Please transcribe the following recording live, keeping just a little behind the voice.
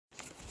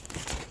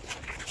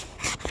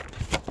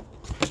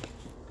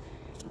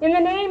In the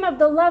name of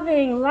the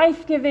loving,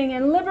 life-giving,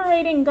 and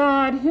liberating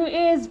God, who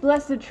is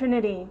Blessed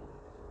Trinity.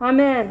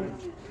 Amen.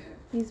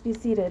 Please be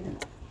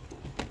seated.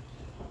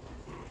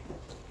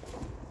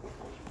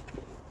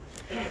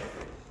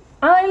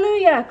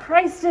 Alleluia,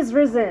 Christ is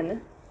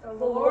risen. The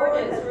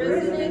Lord is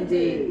risen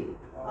indeed.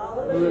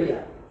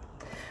 Alleluia.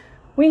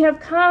 We have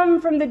come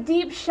from the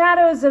deep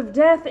shadows of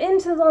death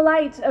into the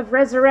light of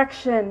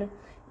resurrection.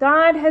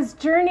 God has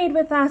journeyed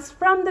with us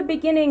from the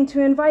beginning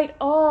to invite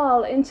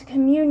all into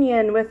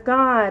communion with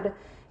God,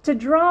 to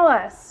draw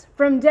us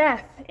from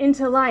death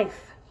into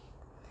life.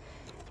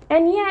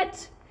 And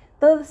yet,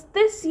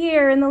 this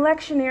year in the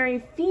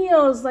lectionary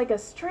feels like a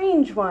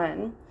strange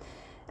one,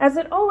 as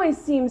it always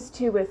seems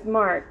to with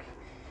Mark.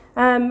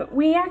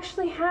 We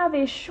actually have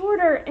a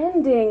shorter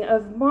ending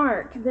of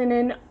Mark than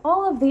in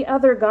all of the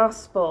other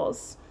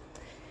Gospels.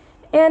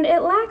 And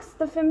it lacks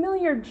the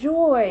familiar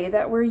joy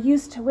that we're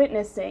used to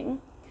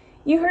witnessing.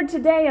 You heard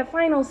today a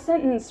final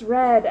sentence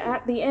read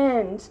at the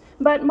end,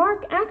 but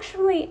Mark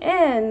actually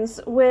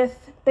ends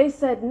with, "They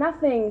said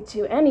nothing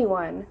to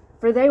anyone,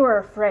 for they were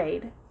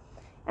afraid."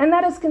 And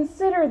that is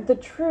considered the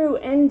true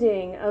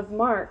ending of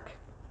Mark.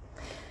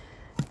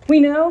 We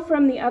know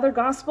from the other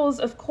Gospels,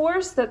 of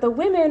course, that the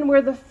women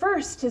were the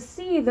first to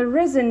see the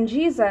risen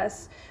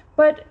Jesus.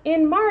 But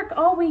in Mark,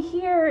 all we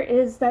hear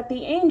is that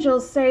the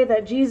angels say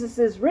that Jesus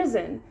is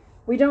risen.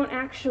 We don't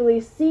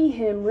actually see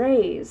him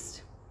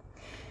raised.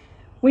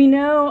 We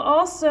know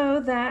also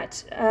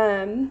that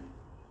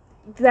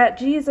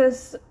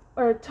Jesus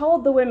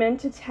told the women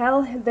to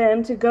tell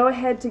them to go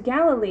ahead to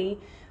Galilee.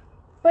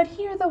 But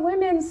here the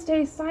women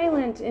stay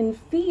silent in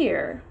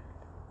fear.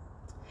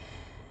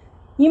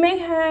 You may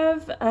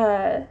have,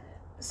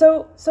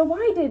 so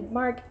why did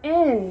Mark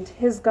end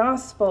his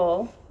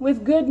gospel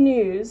with good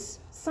news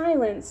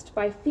silenced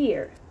by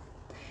fear?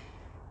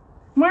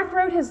 Mark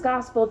wrote his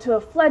gospel to a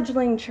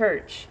fledgling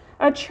church,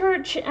 a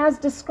church as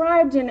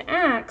described in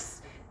Acts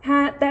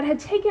that had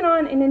taken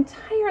on an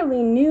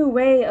entirely new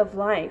way of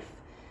life,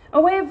 a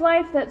way of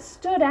life that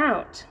stood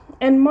out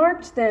and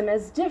marked them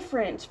as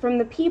different from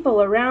the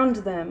people around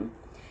them.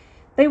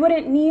 They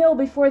wouldn't kneel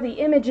before the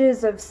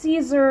images of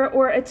Caesar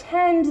or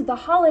attend the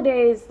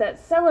holidays that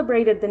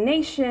celebrated the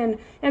nation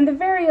and the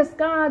various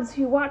gods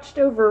who watched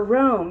over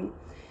Rome.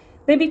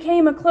 They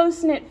became a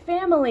close-knit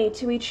family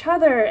to each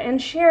other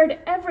and shared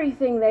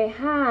everything they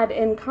had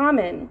in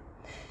common.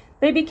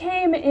 They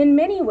became, in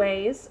many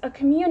ways, a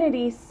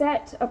community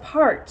set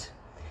apart,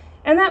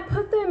 and that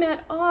put them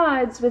at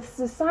odds with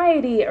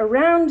society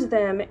around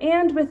them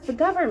and with the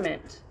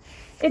government.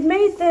 It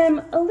made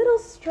them a little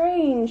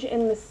strange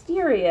and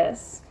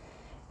mysterious,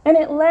 and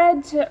it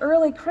led to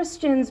early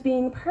Christians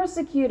being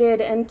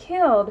persecuted and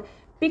killed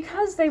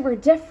because they were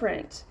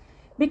different,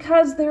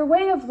 because their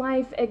way of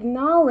life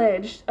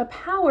acknowledged a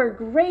power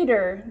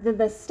greater than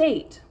the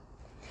state.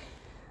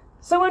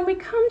 So when we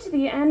come to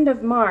the end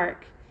of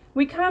Mark,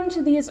 we come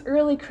to these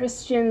early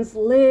Christians'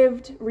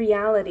 lived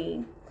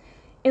reality.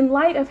 In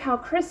light of how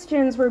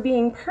Christians were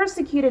being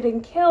persecuted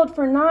and killed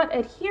for not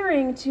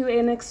adhering to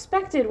an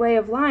expected way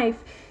of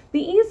life,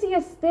 the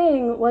easiest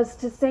thing was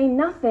to say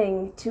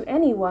nothing to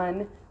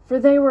anyone, for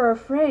they were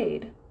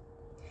afraid.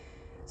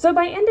 So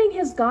by ending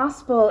his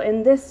gospel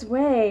in this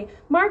way,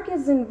 Mark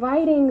is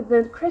inviting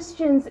the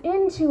Christians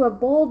into a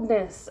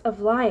boldness of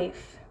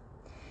life.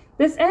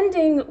 This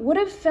ending would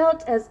have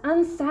felt as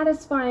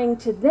unsatisfying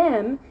to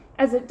them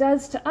as it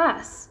does to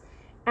us,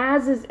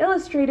 as is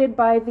illustrated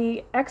by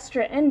the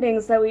extra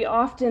endings that we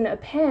often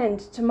append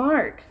to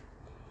Mark.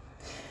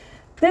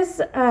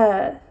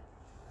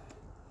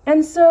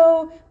 And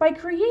so by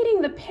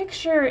creating the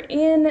picture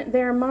in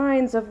their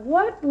minds of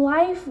what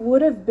life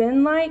would have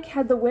been like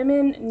had the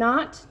women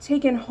not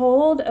taken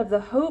hold of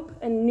the hope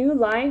and new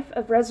life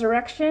of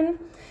resurrection,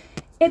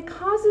 it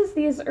causes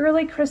these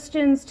early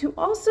Christians to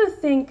also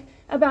think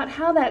about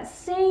how that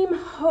same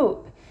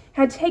hope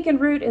had taken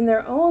root in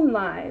their own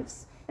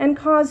lives and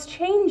caused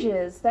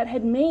changes that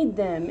had made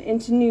them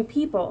into new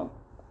people.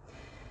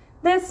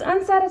 This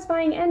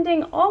unsatisfying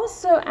ending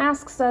also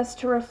asks us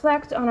to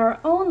reflect on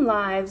our own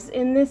lives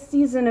in this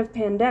season of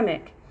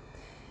pandemic.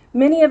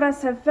 Many of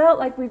us have felt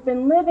like we've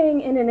been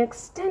living in an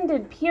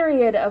extended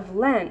period of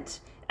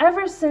Lent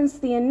ever since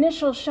the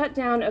initial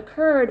shutdown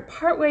occurred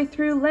partway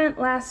through Lent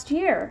last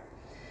year.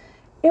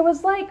 It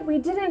was like we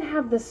didn't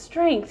have the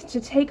strength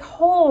to take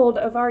hold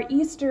of our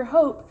Easter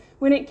hope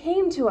when it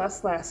came to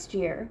us last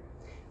year,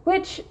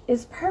 which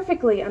is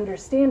perfectly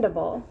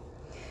understandable.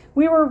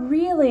 We were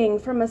reeling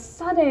from a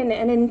sudden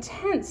and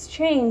intense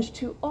change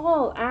to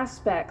all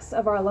aspects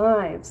of our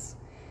lives.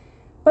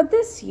 But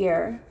this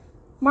year,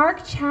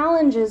 Mark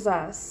challenges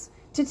us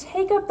to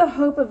take up the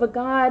hope of a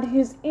God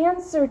whose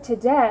answer to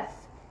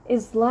death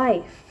is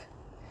life,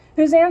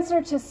 whose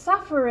answer to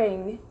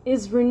suffering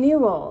is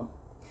renewal,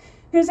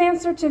 whose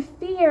answer to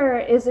fear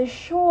is a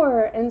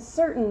sure and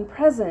certain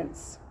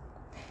presence.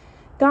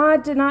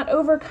 God did not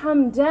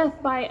overcome death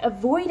by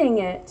avoiding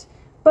it,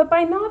 but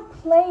by not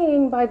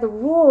playing by the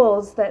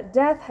rules that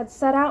death had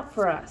set out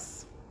for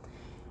us.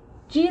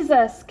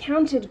 Jesus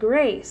counted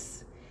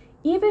grace.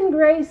 even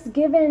grace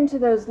given to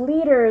those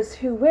leaders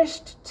who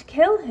wished to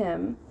kill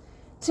him,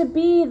 to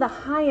be the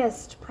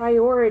highest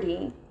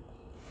priority,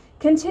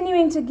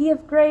 continuing to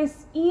give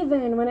grace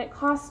even when it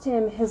cost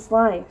him his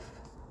life.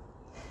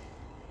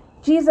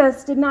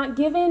 Jesus did not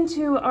give in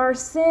to our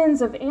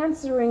sins of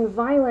answering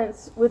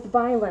violence with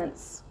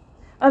violence,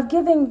 of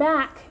giving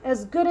back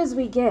as good as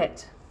we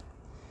get.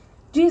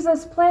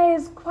 Jesus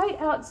plays quite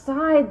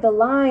outside the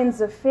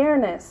lines of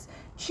fairness,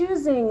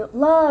 choosing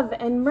love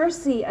and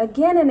mercy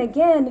again and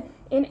again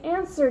in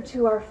answer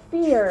to our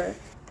fear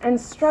and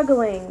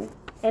struggling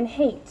and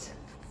hate.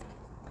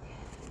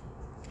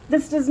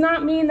 This does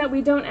not mean that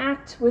we don't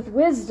act with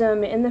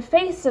wisdom in the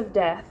face of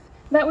death,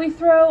 that we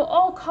throw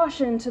all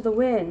caution to the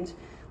wind.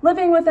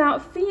 Living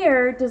without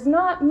fear does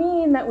not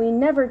mean that we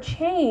never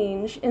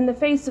change in the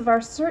face of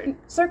our certain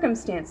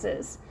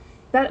circumstances,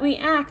 that we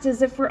act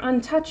as if we're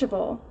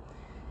untouchable.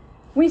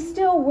 We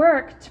still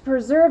work to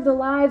preserve the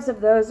lives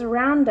of those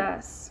around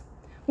us.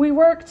 We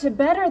work to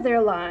better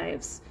their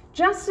lives,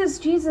 just as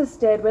Jesus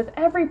did with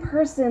every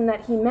person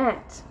that he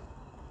met.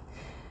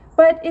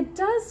 But it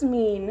does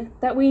mean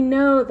that we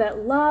know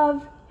that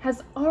love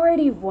has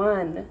already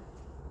won.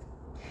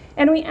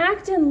 And we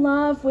act in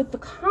love with the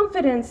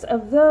confidence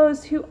of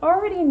those who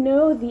already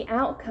know the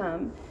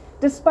outcome,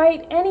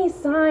 despite any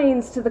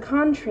signs to the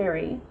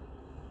contrary.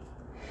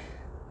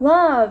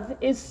 Love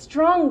is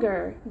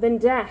stronger than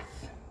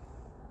death.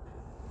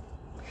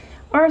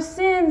 Our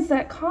sins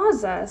that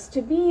cause us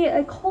to be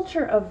a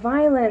culture of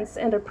violence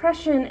and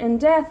oppression and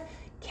death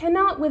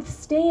cannot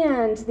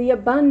withstand the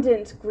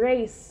abundant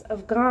grace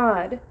of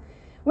God,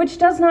 which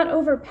does not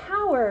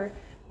overpower,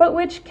 but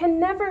which can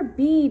never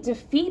be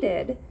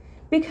defeated,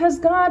 because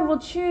God will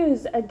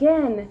choose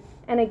again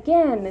and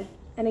again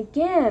and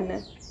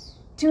again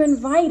to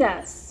invite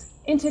us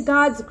into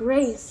God's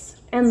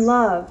grace and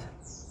love.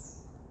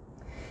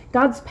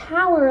 God's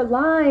power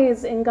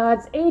lies in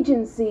God's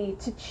agency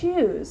to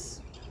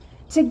choose,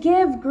 to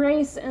give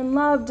grace and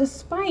love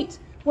despite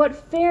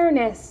what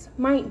fairness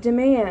might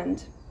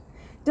demand,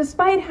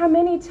 despite how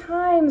many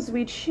times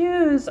we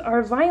choose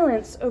our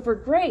violence over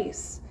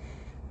grace.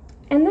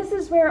 And this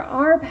is where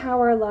our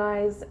power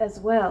lies as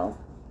well.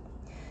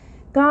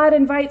 God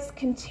invites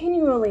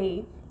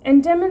continually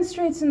and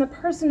demonstrates in the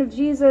person of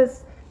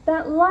Jesus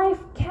that life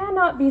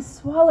cannot be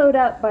swallowed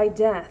up by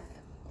death,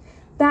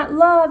 that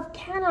love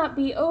cannot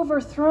be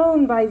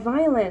overthrown by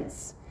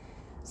violence.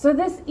 So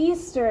this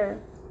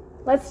Easter,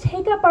 let's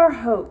take up our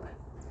hope,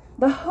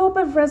 the hope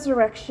of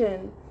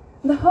resurrection,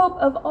 the hope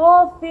of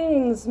all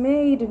things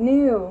made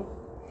new.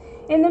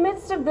 In the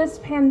midst of this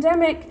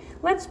pandemic,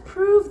 let's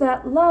prove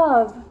that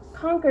love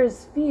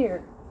conquers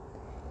fear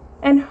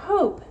and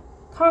hope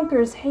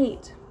conquers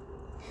hate.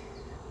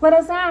 Let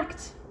us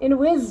act in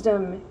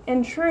wisdom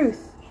and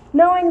truth,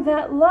 knowing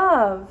that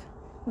love,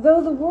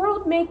 though the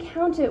world may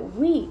count it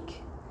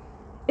weak,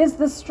 is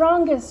the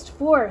strongest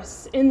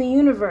force in the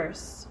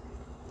universe.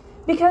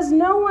 Because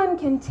no one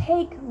can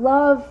take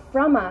love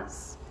from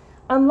us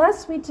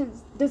unless we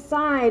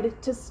decide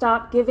to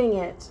stop giving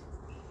it.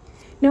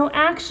 No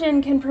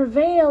action can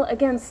prevail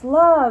against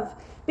love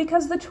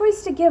because the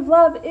choice to give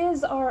love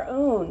is our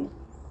own.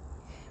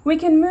 We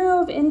can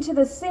move into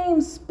the same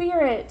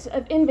spirit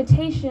of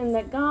invitation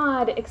that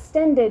God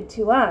extended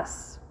to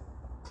us.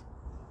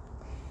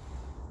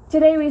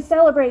 Today we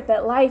celebrate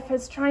that life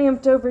has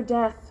triumphed over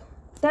death,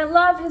 that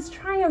love has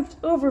triumphed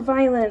over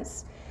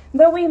violence.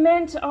 Though we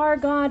meant our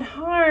God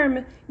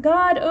harm,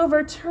 God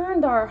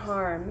overturned our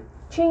harm,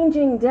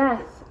 changing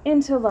death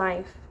into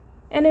life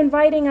and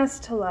inviting us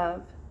to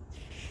love.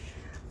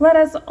 Let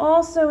us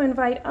also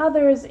invite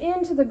others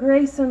into the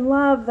grace and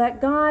love that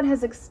God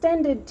has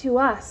extended to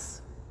us.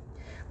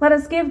 Let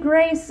us give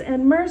grace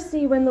and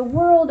mercy when the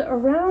world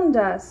around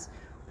us,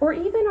 or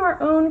even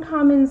our own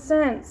common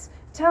sense,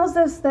 tells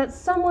us that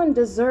someone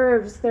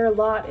deserves their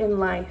lot in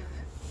life.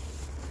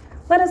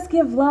 Let us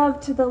give love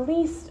to the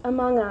least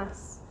among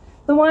us,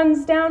 the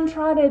ones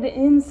downtrodden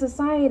in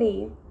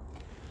society.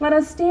 Let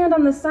us stand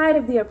on the side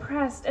of the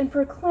oppressed and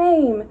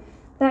proclaim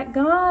that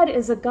God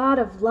is a God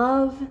of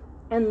love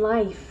and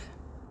life,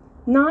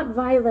 not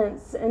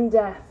violence and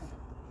death.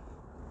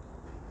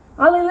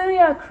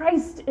 Alleluia,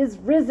 Christ is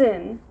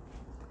risen.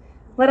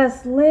 Let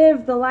us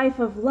live the life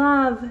of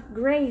love,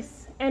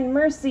 grace, and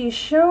mercy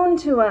shown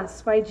to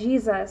us by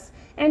Jesus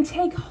and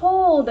take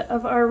hold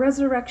of our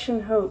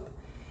resurrection hope,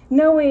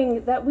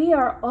 knowing that we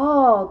are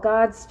all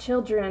God's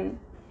children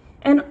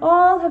and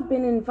all have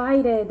been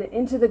invited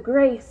into the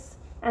grace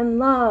and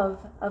love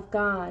of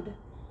God.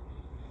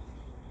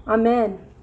 Amen.